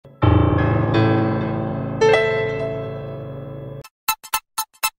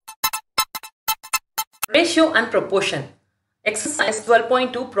Ratio and proportion. Exercise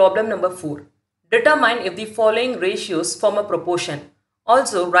 12.2 problem number 4. Determine if the following ratios form a proportion.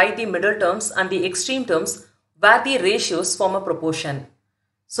 Also write the middle terms and the extreme terms where the ratios form a proportion.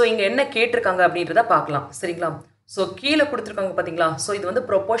 So இங்க என்ன கேட்டிருக்காங்க அப்படின்றத பார்க்கலாம் சரிங்களா. So கீழே கொடுத்துருக்காங்க பார்த்தீங்களா. So இது வந்து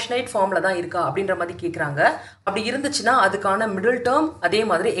ப்ரொபோர்ஷனேட் ஃபார்மில் தான் இருக்கா அப்படின்ற மாதிரி கேட்குறாங்க. அப்படி இருந்துச்சுன்னா அதுக்கான மிடில் டேர்ம் அதே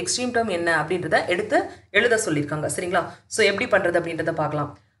மாதிரி எக்ஸ்ட்ரீம் டேர்ம் என்ன அப்படின்றத எடுத்து எழுத சொல்லியிருக்காங்க சரிங்களா. ஸோ எப்படி பண்ணுறது அப்படின்றத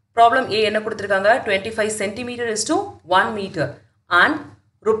பார்க்கலாம். ப்ராப்ளம் ஏ என்ன கொடுத்துருக்காங்க, 25 centimeter is to 1 meter and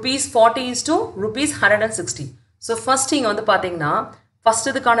rupees 40 is to rupees 160. So first இங்கே வந்து பார்த்தீங்கன்னா ஃபர்ஸ்ட்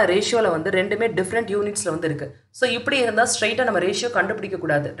இதுக்கான ரேஷியோவில் வந்து ரெண்டுமே டிஃப்ரெண்ட் யூனிட்ஸில் வந்து இருக்குது. ஸோ இப்படி இருந்தால் ஸ்ட்ரைட்டாக நம்ம ரேஷியோ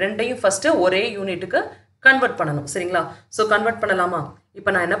கண்டுபிடிக்கக்கூடாது. ரெண்டையும் ஃபஸ்ட்டு ஒரே யூனிட்டுக்கு கன்வெர்ட் பண்ணணும் சரிங்களா. ஸோ கன்வெர்ட் பண்ணலாமா. இப்போ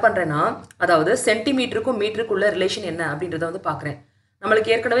நான் என்ன பண்ணுறேன்னா, அதாவது சென்டிமீட்டருக்கும் மீட்டருக்குள்ள ரிலேஷன் என்ன அப்படின்றத வந்து பார்க்குறேன்.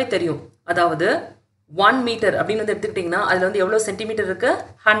 நம்மளுக்கு ஏற்கனவே தெரியும், அதாவது 1 மீட்டர் அப்படின்னு வந்து எடுத்துக்கிட்டிங்கன்னா அதில் வந்து எவ்வளோ சென்டிமீட்டர் இருக்குது,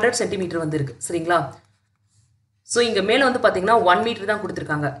 100 சென்டிமீட்டர் வந்து இருக்குது சரிங்களா. ஸோ இங்கே மேலே வந்து பார்த்தீங்கன்னா 1 மீட்டர் தான்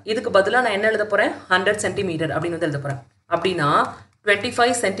கொடுத்துருக்காங்க. இதுக்கு பதிலாக நான் என்ன எழுத போகிறேன், 100 சென்டிமீட்டர் அப்படின்னு வந்து எழுத போகிறேன். அப்படின்னா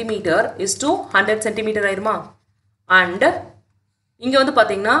 25 சென்டிமீட்டர் இஸ் டு 100 சென்டிமீட்டர் ஆயிருமா. அண்ட் இங்கே வந்து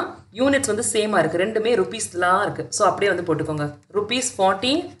பார்த்தீங்கன்னா யூனிட்ஸ் வந்து சேமாக இருக்குது, ரெண்டுமே ருபீஸ்லாம் இருக்குது. ஸோ அப்படியே வந்து போட்டுக்கோங்க. rupees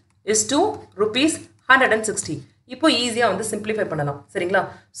 40 is to rupees 160. இப்போ ஈஸியாக வந்து சிம்பிளிஃபை பண்ணலாம் சரிங்களா.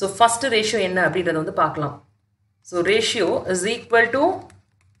 ஸோ ஃபஸ்ட்டு ரேஷியோ என்ன அப்படின்றத வந்து பார்க்கலாம். So ratio is equal to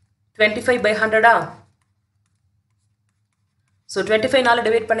 25/100. So 25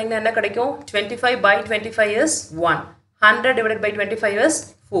 divide பண்ணிங்கன்னா என்ன கிடைக்கும், 25/25 is 1. 100 divided by 25 is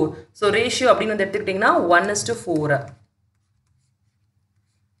 4. So ratio அப்படின்னு வந்து எடுத்துக்கிட்டிங்கன்னா 1:4.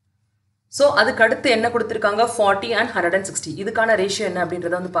 ஸோ அதுக்கு அடுத்து என்ன கொடுத்துருக்காங்க, 40 and 160. இதுக்கான ரேஷியோ என்ன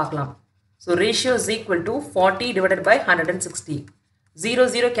அப்படின்றத வந்து பார்க்கலாம். So ratio is equal to 40 divided by 160.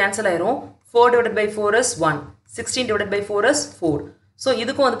 0 cancel ஆயிரும். 4 divided by 4 is 1. 16 divided by 4 is 4. So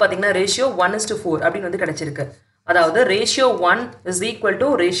இதுக்கும் வந்து பார்த்தீங்கன்னா ரேஷியோ 1:4 அப்படின்னு வந்து கிடைச்சிருக்கு. அதாவது ratio 1 is equal to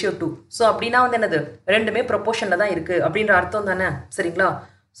ratio 2. So அப்படின்னா வந்து என்னது, ரெண்டுமே ப்ரொபோர்ஷனில் தான் இருக்குது அப்படின்ற அர்த்தம் தானே சரிங்களா.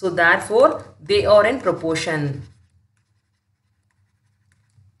 So therefore they are in proportion.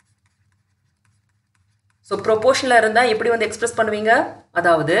 So ப்ரொபோர்ஷனில் இருந்தால் எப்படி வந்து எக்ஸ்பிரஸ் பண்ணுவீங்க,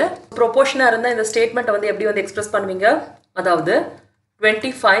 அதாவது ப்ரொபோர்ஷனாக இருந்தால் இந்த ஸ்டேட்மெண்ட்டை வந்து எப்படி வந்து எக்ஸ்பிரஸ் பண்ணுவீங்க, அதாவது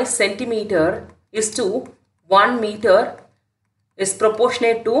 25 centimetre is to 1 metre is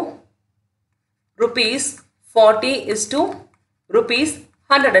proportionate to rupees 40 is to rupees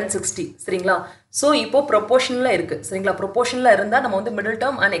 160 சரிங்களா. ஸோ இப்போ ப்ரொபோர்ஷனில் இருக்குது சரிங்களா. ப்ரொபோர்ஷனில் இருந்தால் நம்ம வந்து middle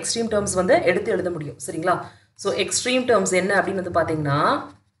term and extreme terms வந்து எடுத்து எழுத முடியும் சரிங்களா. ஸோ எக்ஸ்ட்ரீம் டேர்ம்ஸ் என்ன அப்படின்னு வந்து பார்த்தீங்கன்னா,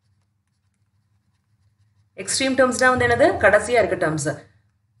 எக்ஸ்ட்ரீம் டேர்ம்ஸ்னால் வந்து என்னது, கடைசியாக இருக்க டேர்ம்ஸ்.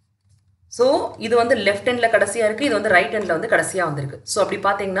 ஸோ இது வந்து லெஃப்ட் ஹேண்டில் கடைசியாக இருக்குது, இது வந்து ரைட் ஹேண்டில் வந்து கடைசியாக வந்திருக்கு. ஸோ அப்படி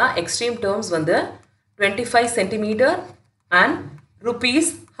பார்த்தீங்கன்னா எக்ஸ்ட்ரீம் டேர்ம்ஸ் வந்து 25 centimetre and rupees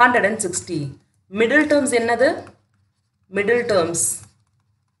 160. Middle terms என்னது, மிடில் டேர்ம்ஸ்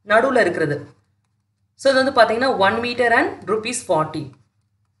நடுவில் இருக்கிறது. ஸோ இது வந்து பார்த்தீங்கன்னா 1 metre and rupees 40.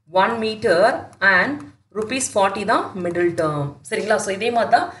 1 metre and rupees 40 தான் மிடில் டேர்ம் சரிங்களா. ஸோ இதே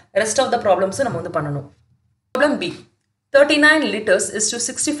மாதிரி தான் ரெஸ்ட் ஆஃப் த ப்ராப்ளம்ஸும் நம்ம வந்து பண்ணணும். Problem B, 39 liters is to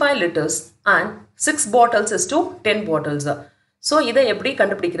 65 liters and 6 bottles is to 10 bottles. So இதை எப்படி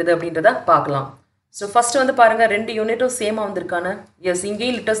கண்டுபிடிக்கிறது அப்படின்றத பார்க்கலாம். ஸோ ஃபஸ்ட்டு வந்து பாருங்கள், ரெண்டு யூனிட்டும் சேமாக வந்திருக்கான. எஸ்,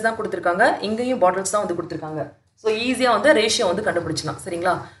 இங்கேயும் லிட்டர்ஸ் தான் கொடுத்துருக்காங்க, இங்கேயும் பாட்டில்ஸ் தான் வந்து கொடுத்துருக்காங்க. ஸோ ஈஸியாக வந்து ரேஷியோ வந்து கண்டுபிடிச்சலாம்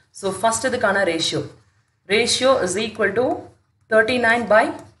சரிங்களா. ஸோ ஃபஸ்ட் இதுக்கான ratio is equal to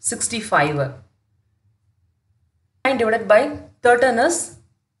 39/65. 9 divided by 13 is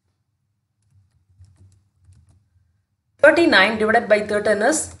 39 divided by 13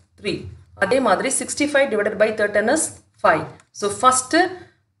 is 3. அதே மாதிரி 65 divided by 13 is 5. So first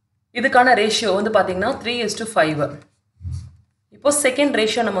இதுக்கான ரேஷியோ வந்து பார்த்தீங்கன்னா 3:5. இப்போ செகண்ட்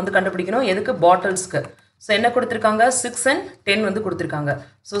ரேஷியோ நம்ம வந்து கண்டுபிடிக்கணும், எதுக்கு, பாட்டில்ஸ்க்கு. ஸோ என்ன கொடுத்துருக்காங்க, 6 and 10 வந்து கொடுத்துருக்காங்க.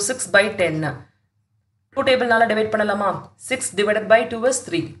 ஸோ 6/10 2 டேபிள்னால டிவைட் பண்ணலாமா. 6 divided by 2 is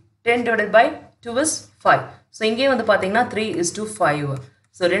 3. 10 divided by 2 is 5. So இங்கே வந்து பார்த்தீங்கன்னா 3:5.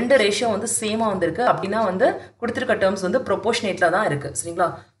 ஸோ ரெண்டு ரேஷியோ வந்து சேமாக வந்திருக்கு. அப்படின்னா வந்து கொடுத்துருக்க டேர்ம்ஸ் வந்து ப்ரொபோர்ஷனேட்டில் தான் இருக்குது சரிங்களா.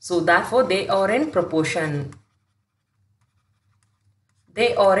 So therefore they are in proportion. they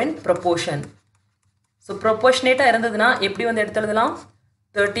are in proportion. So proportionate இருந்ததுனா எப்படி வந்து எடுத்து எழுதலாம்,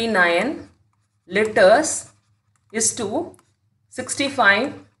 39 liters is to 65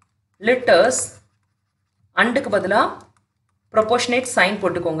 liters அண்டுக்கு பதிலா proportionate sign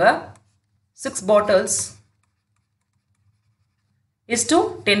போட்டுக்கோங்க. 6 bottles is to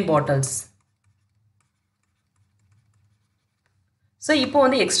 10 bottles. So இப்போ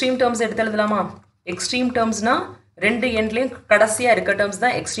வந்து extreme terms எடுத்து எழுதலாமா. extreme termsனா ரெண்டு எண்ட்லையும் கடைசியாக இருக்க டேர்ம்ஸ்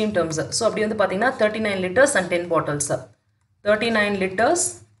தான் எக்ஸ்ட்ரீம் டேர்ம்ஸ். ஸோ அப்படி வந்து பார்த்தீங்கன்னா 39 liters and 10 bottles. 39 liters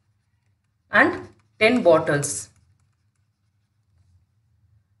and 10 bottles.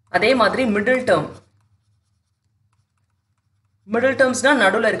 அதே மாதிரி middle term. Middle terms na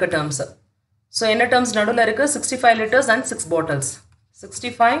நடுவுல இருக்க terms. So என்ன terms நடுவுல இருக்கு 65 liters and 6 bottles.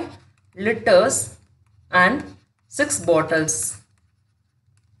 65 liters and 6 bottles.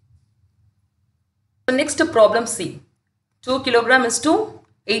 So next problem C. 2 kilogram is to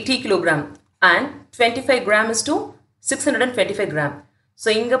 80 kilogram and 25 gram is to 625 gram. So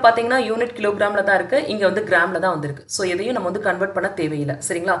இங்க பாத்தீங்கன்னா unit கிலோகிராம்ல தான் இருக்கு, இங்க வந்து கிராம்ல தான் வந்திருக்கு. So எதையும் நம்ம வந்து கன்வெர்ட் பண்ண தேவையில்லை,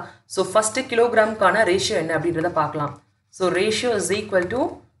 சரிங்களா? So first கிலோகிராம்கான ரேஷியோ என்ன அப்படின்றத பார்க்கலாம். So ratio is equal to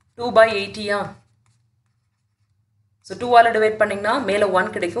 2/80. So 2 ஆல டிவைட் பண்ணீங்கன்னா மேல 1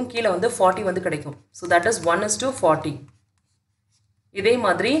 கிடைக்கும், கீழ வந்து 40 வந்து கிடைக்கும். So that is 1:40. இதே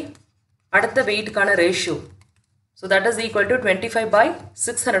மாதிரி அடுத்த வெயிட்கான ratio. So that is equal to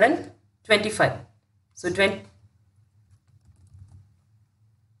 25/625. So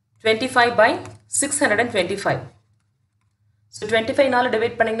 25/625. So 25 நால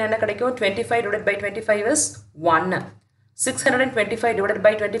டிவைட் பண்ணீங்கன்னா என்ன கிடைக்கும்? 25 divided by 25 is 1. 625 divided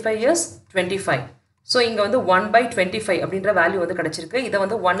by 25 is 25. So இங்க வந்து 1/25 அப்படின்ற வேல்யூ வந்து கிடைச்சிருக்கு. இதை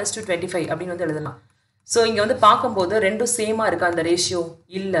வந்து 1:25 அப்படின்னு வந்து எழுதலாம். So இங்க வந்து பார்க்கும்போது ரெண்டும் சேமா இருக்கா அந்த ரேஷியோ?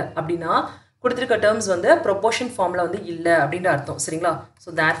 இல்ல அப்படின்னா கொடுத்திருக்க terms வந்து proportion formula வந்து இல்ல அப்படின்ற அர்த்தம், சரிங்களா? So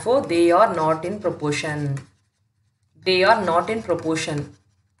therefore they are not in proportion. They are not in proportion.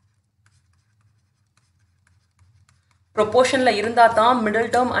 Proportionல இருந்தா தான் middle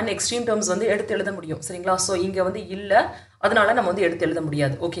term and extreme terms வந்து எடுத்து எழுத முடியும், சரிங்களா? So இங்க வந்து இல்ல, அதனால நம்ம வந்து எடுத்து எழுத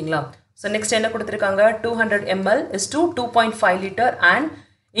முடியாது, ஓகேங்களா? So next என்ன கொடுத்திருக்காங்க? 200 ml is to 2.5 liter and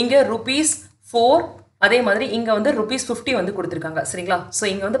இங்க ₹4, அதே மாதிரி இங்க வந்து ₹50 வந்து கொடுத்திருக்காங்க, சரிங்களா? So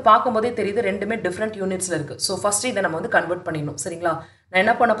இங்க வந்து பார்க்கும்போதே தெரியுது ரெண்டுமே டிஃபரண்ட் யூனிட்ஸ்ல இருக்கு. So ஃபர்ஸ்ட் இதை நம்ம வந்து கன்வெர்ட் பண்ணிடணும், சரிங்களா? நான்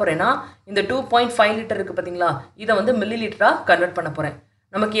என்ன பண்ண போறேன்னா இந்த 2.5 லிட்டர் இருக்கு பாத்தீங்களா, இதை வந்து மில்லி லிட்டரா கன்வெர்ட் பண்ண போறேன்.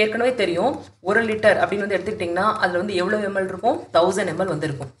 நமக்கு ஏற்கனவே தெரியும் 1 லிட்டர் அப்படின்னு வந்து எடுத்துக்கிட்டீங்கன்னா அதுல வந்து எவ்வளவு ml இருக்கும்? 1000 ml வந்து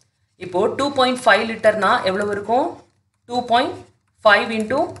இருக்கும். இப்போ 2.5 லிட்டர்னா எவ்வளவு இருக்கும்? 2.5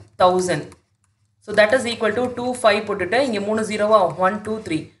 into 1000. So that is equal to 25 போட்டுட்டு இங்க 3 0வா 1 2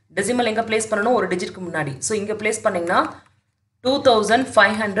 3 டெசிமல் எங்க பிளேஸ் பண்ணனும்? ஒரு டிஜிட்க்கு முன்னாடி. So இங்க பிளேஸ் பண்ணீங்கன்னா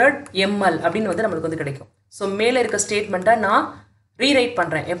 2500 ml அப்படின்னு வந்து நமக்கு வந்து கிடைக்கும். So மேல இருக்க ஸ்டேட்மென்ட்டை நான் ரீரைட்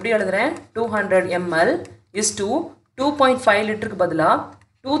பண்றேன். எப்படி எழுதுறேன்? 200 ml is to 2.5 லிட்டருக்கு பதிலா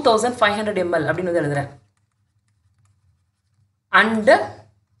 2500 ml அப்படின்னு வந்து எழுதுறேன். And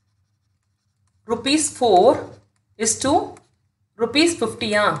 ₹4 is to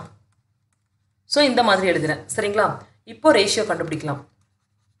 ₹50. So இந்த மாதிரி எழுதுறேன், சரிங்களா? இப்போ ரேஷியோ கண்டுபிடிக்கலாம்.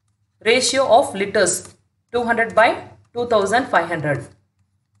 Ratio of liters 200/2500.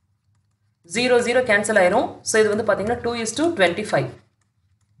 0 0 cancel ஆயிரும். So இது வந்து பாத்தீங்கன்னா 2:25.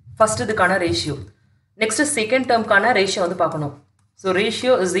 First இதுக்கான ரேஷியோ. Next second term கான ரேஷியோ வந்து பார்க்கணும். So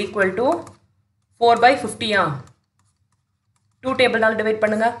ratio is equal to 4/50. 2 table நால டிவைட்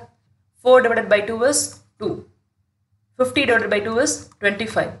பண்ணுங்க. 4 divided by 2 is 2. 50 divided by 2 is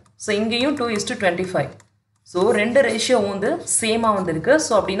 25. So இங்கேயும் 2:25. So ரெண்டு ரேஷியோ வந்து சேமா வந்திருக்கு.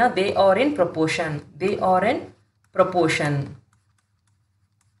 So அப்படினா they are in proportion. They are in proportion.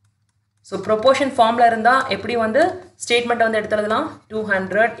 So proportion formula இருந்தா எப்படி வந்து ஸ்டேட்மென்ட் வந்து எடுத்து எழுதலாம்?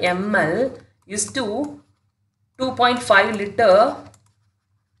 200 ml is to 2.5 liter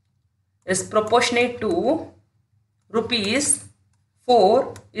is proportionate to ₹4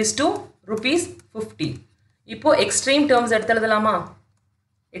 is to ₹50. இப்போ extreme terms எடுத்து எழுதலாமா?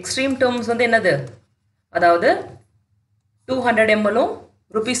 extreme terms வந்து என்னது? அதாவது 200 ml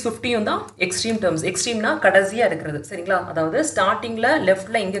 ₹50 தான் extreme terms. extremeனா கடைசியா இருக்கிறது, சரிங்களா? அதாவது ஸ்டார்டிங்ல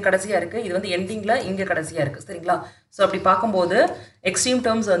லெஃப்ட்ல இங்க கடைசியா இருக்கு, இது வந்து எண்டிங்ல இங்க கடைசியா இருக்கு, சரிங்களா? சோ அப்படி பாக்கும்போது extreme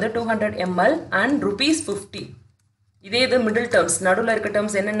terms வந்து 200 ml and ₹50. இதே இது middle terms, நடுவுல இருக்க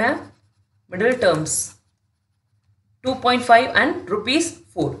terms என்னென்ன? middle terms 2.5 and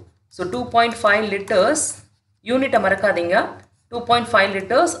 ₹4. so 2.5 liters யூனிட்ட மறக்காதீங்க, 2.5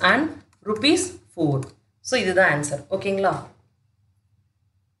 liters and ₹4. so இதுதான் ஆன்சர், ஓகேங்களா?